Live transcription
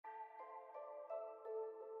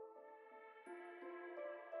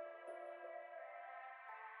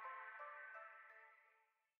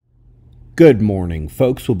Good morning,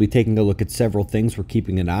 folks. We'll be taking a look at several things we're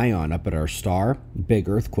keeping an eye on up at our star. Big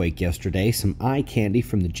earthquake yesterday, some eye candy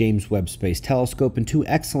from the James Webb Space Telescope, and two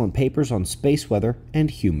excellent papers on space weather and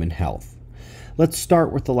human health. Let's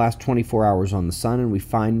start with the last 24 hours on the sun, and we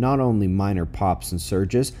find not only minor pops and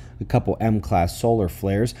surges, a couple M-class solar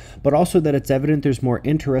flares, but also that it's evident there's more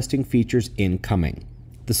interesting features incoming.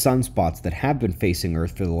 The sunspots that have been facing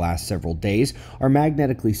Earth for the last several days are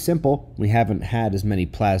magnetically simple. We haven't had as many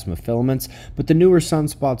plasma filaments, but the newer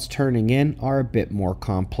sunspots turning in are a bit more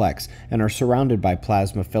complex and are surrounded by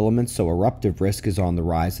plasma filaments, so eruptive risk is on the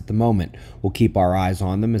rise at the moment. We'll keep our eyes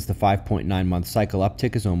on them as the 5.9-month cycle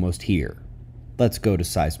uptick is almost here. Let's go to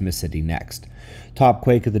seismicity next. Top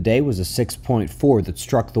quake of the day was a 6.4 that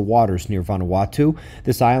struck the waters near Vanuatu.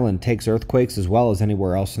 This island takes earthquakes as well as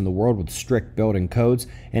anywhere else in the world with strict building codes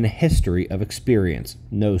and a history of experience.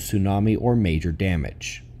 No tsunami or major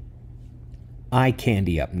damage. Eye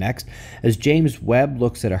candy up next, as James Webb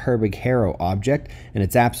looks at a Herbig-Haro object, and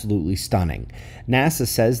it's absolutely stunning. NASA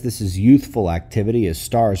says this is youthful activity as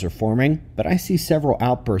stars are forming, but I see several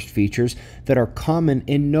outburst features that are common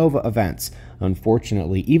in nova events.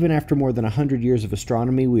 Unfortunately, even after more than 100 years of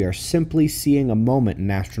astronomy, we are simply seeing a moment in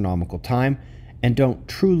astronomical time and don't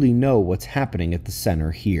truly know what's happening at the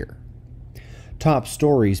center here. Top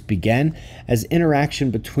stories begin as interaction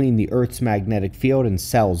between the Earth's magnetic field and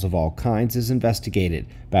cells of all kinds is investigated: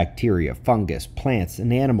 bacteria, fungus, plants,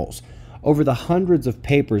 and animals. Over the hundreds of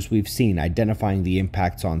papers we've seen identifying the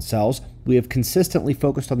impacts on cells, we have consistently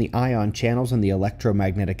focused on the ion channels and the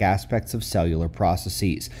electromagnetic aspects of cellular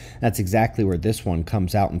processes. That's exactly where this one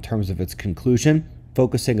comes out in terms of its conclusion,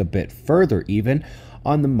 focusing a bit further even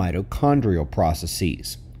on the mitochondrial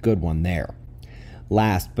processes. Good one there.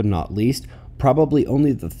 Last but not least, probably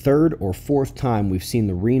only the third or fourth time we've seen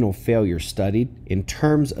the renal failure studied in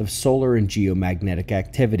terms of solar and geomagnetic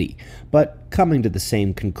activity, but coming to the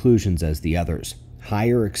same conclusions as the others.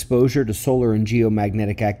 Higher exposure to solar and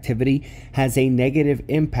geomagnetic activity has a negative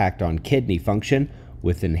impact on kidney function,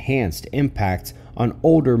 with enhanced impacts on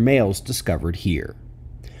older males discovered here.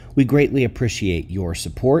 We greatly appreciate your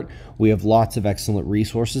support. We have lots of excellent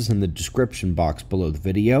resources in the description box below the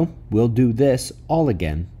video. We'll do this all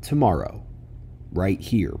again tomorrow. Right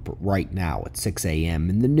here, but right now at 6 a.m.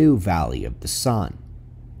 in the new Valley of the Sun.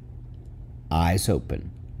 Eyes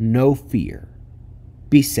open, no fear.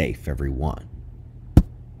 Be safe, everyone.